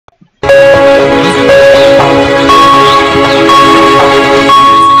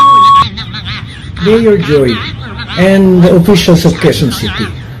Mayor Joy and the officials of Quezon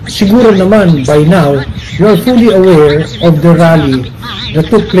City. Siguro naman by now, you are fully aware of the rally that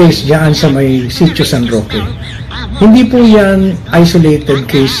took place diyan sa may Sitio San Roque. Hindi po yan isolated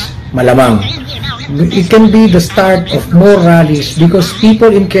case, malamang. It can be the start of more rallies because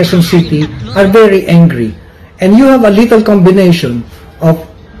people in Quezon City are very angry. And you have a little combination of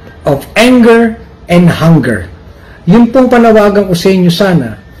anger and hunger. Yung pong panawagan ko sa inyo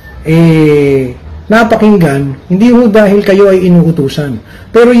sana, napakinggan, hindi ho dahil kayo ay inuutusan.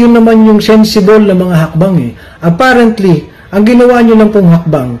 Pero yun naman yung sensible na mga hakbang Apparently, ang ginawa nyo ng pong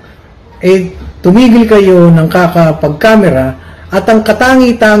hakbang, tumigil kayo ng kakapag-camera at ang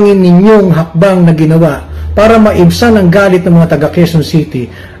katangi-tangi ninyong hakbang na ginawa para maibsan ang galit ng mga taga Quezon City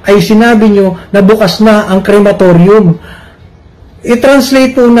ay sinabi nyo na bukas na ang crematorium.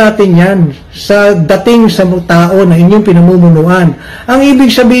 I-translate po natin yan sa dating sa tao na inyong pinamumunuan. Ang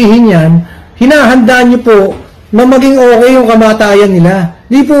ibig sabihin yan, hinahandaan nyo po na maging okay yung kamatayan nila.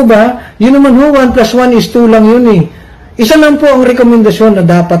 Di po ba? Yun naman ho, 1 + 1 = 2 lang yun Isa lang po ang rekomendasyon na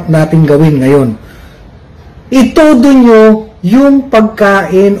dapat natin gawin ngayon. Itodo nyo yung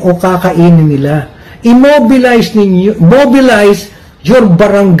pagkain o kakainin nila. I-mobilize ninyo, mobilize your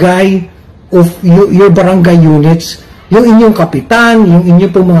barangay your barangay units, yung inyong kapitan, yung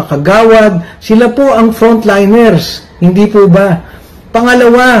inyong po mga kagawad, sila po ang frontliners, hindi po ba?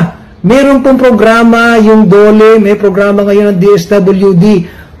 Pangalawa, meron pong programa, yung DOLE, may programa ngayon ng DSWD,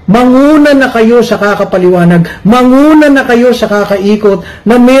 manguna na kayo sa kakapaliwanag, manguna na kayo sa kakaikot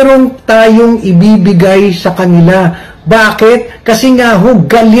na meron tayong ibibigay sa kanila. Bakit? Kasi nga ho,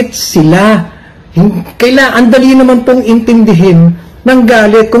 galit sila. Ang dali naman pong intindihin ng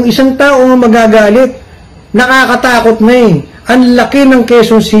galit. Kung isang tao nga magagalit, nakakatakot na Ang laki ng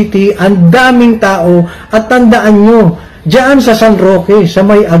Quezon City, ang daming tao, at tandaan nyo, diyan sa San Roque, sa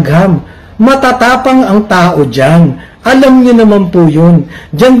may Agham, matatapang ang tao diyan. Alam nyo naman po yun.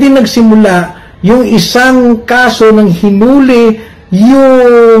 Diyan din nagsimula yung isang kaso ng hinuli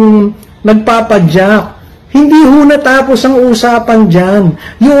yung nagpapadyak. Hindi ho natapos ang usapan diyan.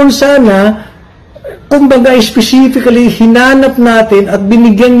 Yun sana, kumbaga specifically, hinanap natin at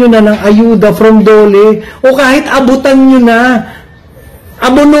binigyan nyo na ng ayuda from DOLE o kahit abutan nyo na,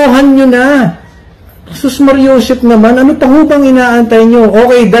 abonohan nyo na. Sus Mariosep naman, ano pa ho bang inaantay nyo?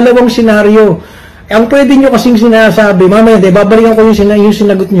 Okay, 2 senaryo. Ang pwede nyo kasing sinasabi, mamaya, babalikan ko yung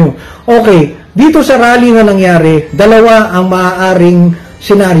sinagot nyo. Okay, dito sa rally na nangyari, 2 ang maaaring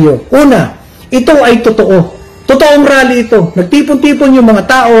senaryo. Una, ito ay totoo. Totoong rally ito. Nagtipon-tipon yung mga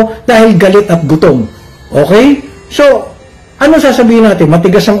tao dahil galit at gutom. Okay? So, ano sasabihin natin?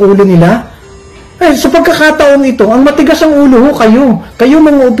 Matigas ang ulo nila? Sa pagkakataong ito, ang matigas ang ulo ho kayo. Kayo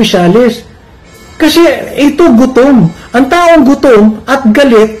mga opisyalis. Kasi ito gutom. Ang taong gutom at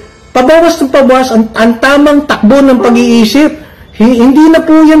galit, pabawas ng pabawas ang tamang takbo ng pag-iisip. Hindi na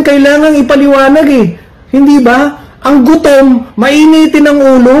po yan kailangang ipaliwanag Hindi ba? Ang gutom, mainitin ang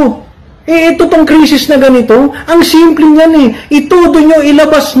ulo. Ito pang krisis na ganito, ang simple niyan Itudo nyo,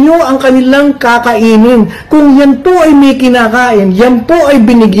 ilabas nyo ang kanilang kakainin. Kung yan po ay may kinakain, yan po ay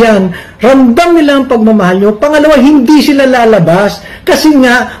binigyan, ramdam nila ang pagmamahal nyo. Pangalawa, hindi sila lalabas kasi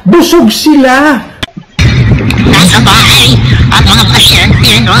nga, busog sila. Nasa bahay ang mga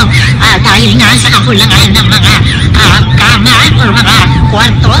pasyente, dahil nga sa kakulangan ng mga kama o mga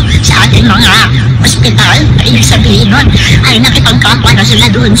kwarto sa ating mga ospital, ibig sabihin nun ay nakipagkapwa na sila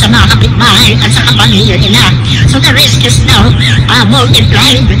doon sa mga kapitbahay at sa kapamilya nila. So the risk is now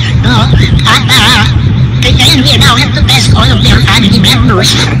multiplied, at kaya we now have to test all of their family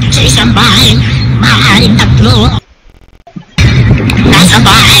members sa isang bahay, maaaring 3. Nasa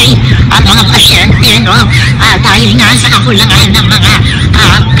bahay ang mga pasyente, dahil nga sa kakulangan ng mga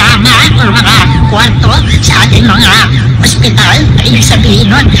kama o mga kwarto sa ating mga ospital, ibig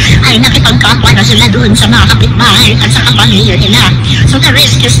sabihin nun ay nakipagkapwa na sila doon sa mga kapitbahay at sa kapamilya nila. So the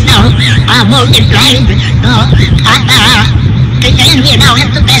risk is now multiplied, at kaya we now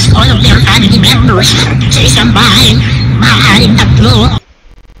have to test all of their family members sa isang bahay, maaaring 3.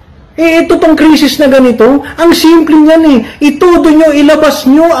 Ito pang krisis na ganito, ang simple niyan Itudo nyo, ilabas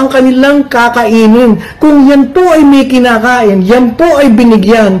nyo ang kanilang kakainin. Kung yan po ay may kinakain, yan po ay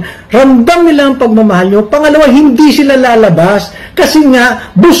binigyan, ramdam nila ang pagmamahal nyo. Pangalawa, hindi sila lalabas kasi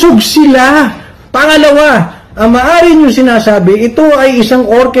nga, busog sila. Pangalawa, ang maaari nyo sinasabi, ito ay isang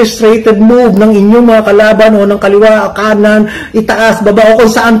orchestrated move ng inyong mga kalaban o ng kaliwa, kanan, itaas, baba o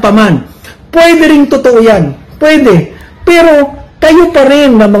kung saan paman. Pwede rin totoo yan. Pwede. Pero, kayo pa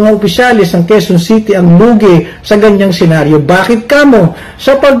rin na mga opisyalis ng Quezon City ang lugi sa ganyang senaryo. Bakit kamo?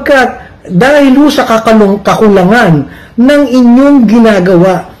 Sapagkat dahil sa kakulangan ng inyong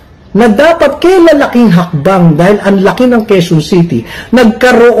ginagawa, na dapat kay lalaking hakbang dahil ang laki ng Quezon City,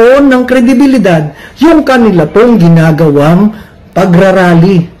 nagkaroon ng kredibilidad yung kanila pong ginagawang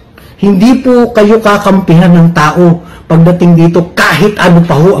pagrarally. Hindi po kayo kakampihan ng tao pagdating dito kahit ano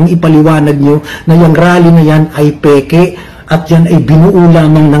pa ho ang ipaliwanag nyo na yung rally na yan ay peke at yan ay binuo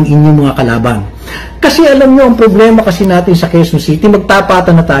lamang ng inyong mga kalaban. Kasi alam nyo, ang problema kasi natin sa Quezon City,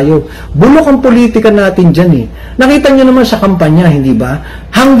 magtapatan na tayo. Bulok ang politika natin dyan eh. Nakita nyo naman sa kampanya, hindi ba?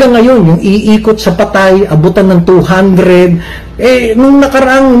 Hanggang ngayon, yung iikot sa patay, abutan ng 200. Nung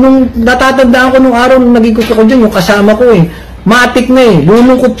natatandaan ko nung araw nung nag-ikot ako dyan, yung kasama ko eh, matik na eh,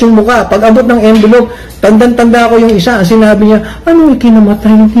 lulungkot yung muka. Pag abot ng envelope, tanda ko yung isa, ang sinabi niya, ano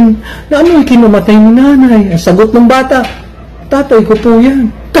ikinamatay ni nanay? Ang sagot ng bata, tatay ko po yan.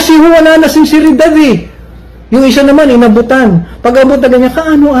 Kasi wala na sinseridad eh. Yung isa naman, inabutan. Pag abot na ganyan,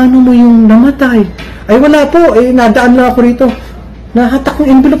 kaano-ano mo yung namatay? Ay wala po, nadaan lang ako rito. Nahatak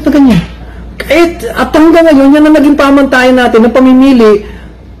yung envelope na ganyan. At hanggang ngayon, yan ang naging pamantayan natin na pamimili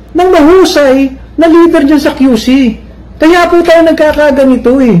ng mahusay na leader dyan sa QC. Kaya po tayo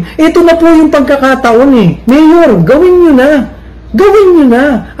nagkakaganito eh. Ito na po yung pagkakataon eh. Mayor, gawin nyo na. Gawin nyo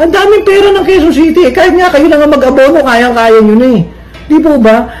na. Ang daming pera ng Quezon City. Kahit nga kayo na nga mag-abono, kayang-kaya nyo na eh. Di po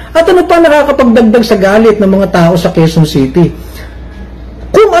ba? At ano pa nakakapagdagdag sa galit ng mga tao sa Quezon City?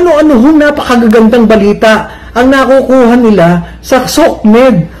 Kung ano-ano hong napakagagandang balita ang nakukuha nila sa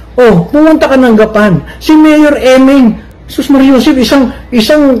SOCMED. Pumunta ka ng Gapan. Si Mayor Eming, Sus Mariusip,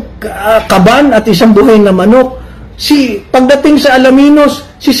 isang kaban at isang buhay na manok. Pagdating sa Alaminos,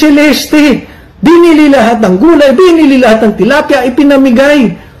 si Celeste, binili lahat ng gulay, binili lahat ng tilapia,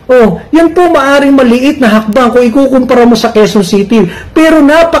 ipinamigay. Yan po maaring maliit na hakbang kung ikukumpara mo sa Quezon City. Pero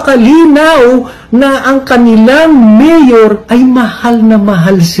napakalinaw na ang kanilang mayor ay mahal na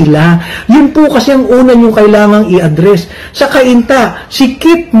mahal sila. Yun po kasi ang una nyo kailangang i-address. Sa Kainta, si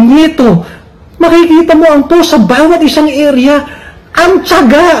Kit Nieto, makikita mo ang post sa bawat isang area. Ang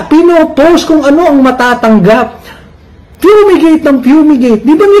tiyaga, pinopost kung ano ang matatanggap. Fumigate ng fumigate.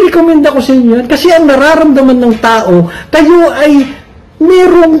 Di ba nirecommend ako sa inyo yan? Kasi ang nararamdaman ng tao, tayo ay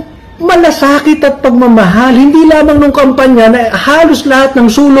merong malasakit at pagmamahal. Hindi lamang nung kampanya na halos lahat ng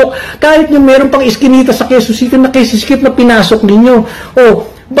sulok, kahit yung meron pang iskinita sa Quezon City na kesiskip na pinasok ninyo.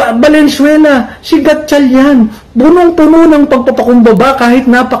 Valenzuela, si Gatchalian, punong-puno ng pagpapakumbaba kahit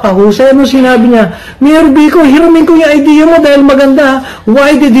napakahusay. Ano sinabi niya? Mayor Bico, hiramin ko yung idea mo dahil maganda.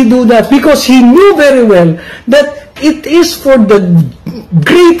 Why did he do that? Because he knew very well that it is for the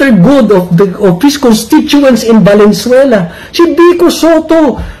greater good of his constituents in Valenzuela. Si Bico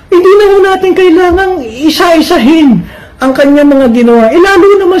Soto, hindi na ho natin kailangang isa-isahin ang kanyang mga ginawa. Lalo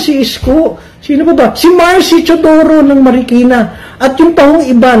naman si Isko. Sino pa ba? Si Marcy Chodoro ng Marikina. At yung pahong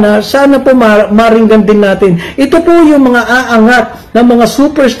iba na sana po maringgan din natin. Ito po yung mga aangat ng mga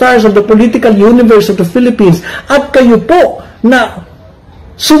superstars of the political universe of the Philippines. At kayo po na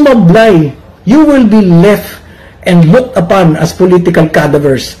sumablay, you will be left and looked upon as political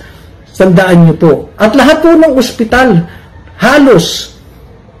cadavers. Tandaan nyo po. At lahat po ng ospital, halos,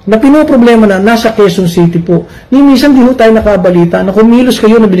 na pinoproblema na nasa Quezon City po. Minsan di ho tayo nakabalita na kumilos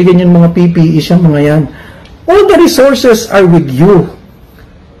kayo na binigyan yung mga PPEs, yung mga yan. All the resources are with you.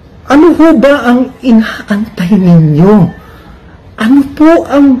 Ano ho ba ang inaantay ninyo? Ano po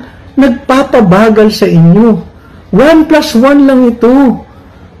ang nagpapabagal sa inyo? 1+1 lang ito.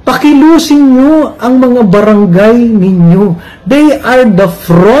 Pakilusin nyo ang mga barangay ninyo. They are the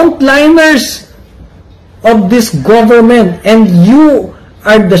frontliners of this government and you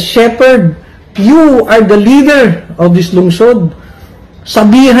are the shepherd. You are the leader of this lungsod.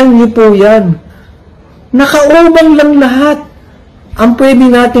 Sabihan niyo po yan. Nakaubang lang lahat ang pwede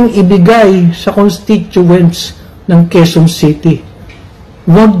nating ibigay sa constituents ng Quezon City.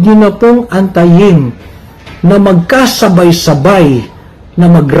 Huwag niyo na pong antayin na magkasabay-sabay na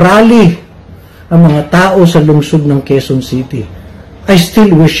mag-rally ang mga tao sa lungsod ng Quezon City. I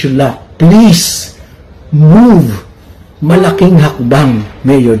still wish you luck. Please, move. Malaking hakbang,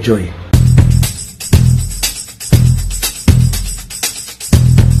 Mayor Joy.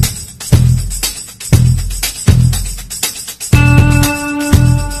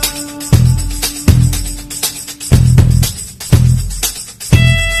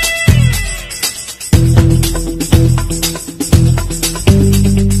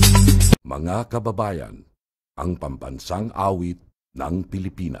 Mga kababayan, ang pambansang awit ng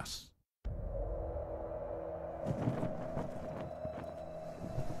Pilipinas.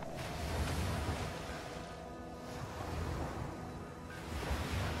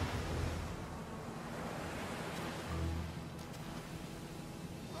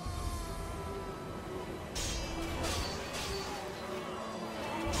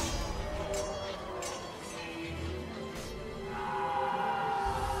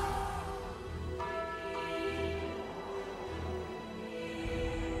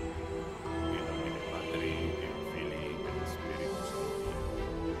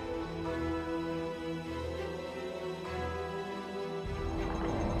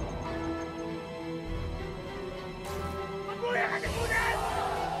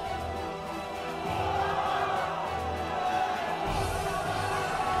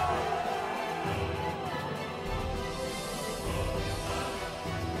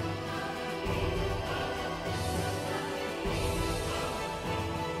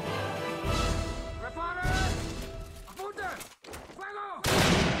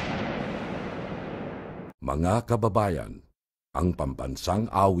 Mga kababayan, ang pambansang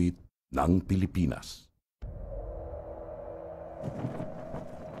awit ng Pilipinas.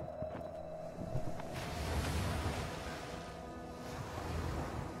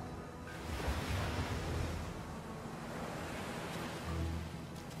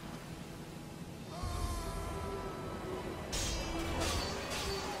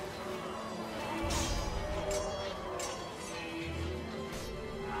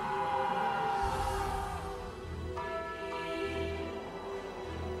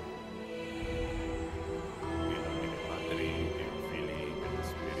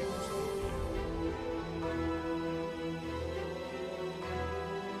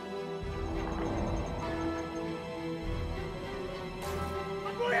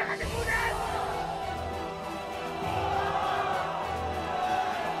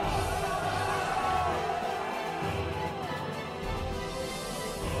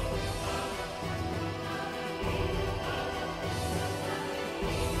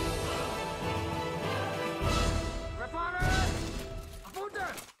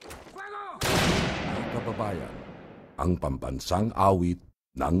 Kababayan, ang pambansang awit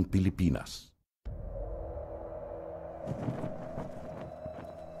ng Pilipinas.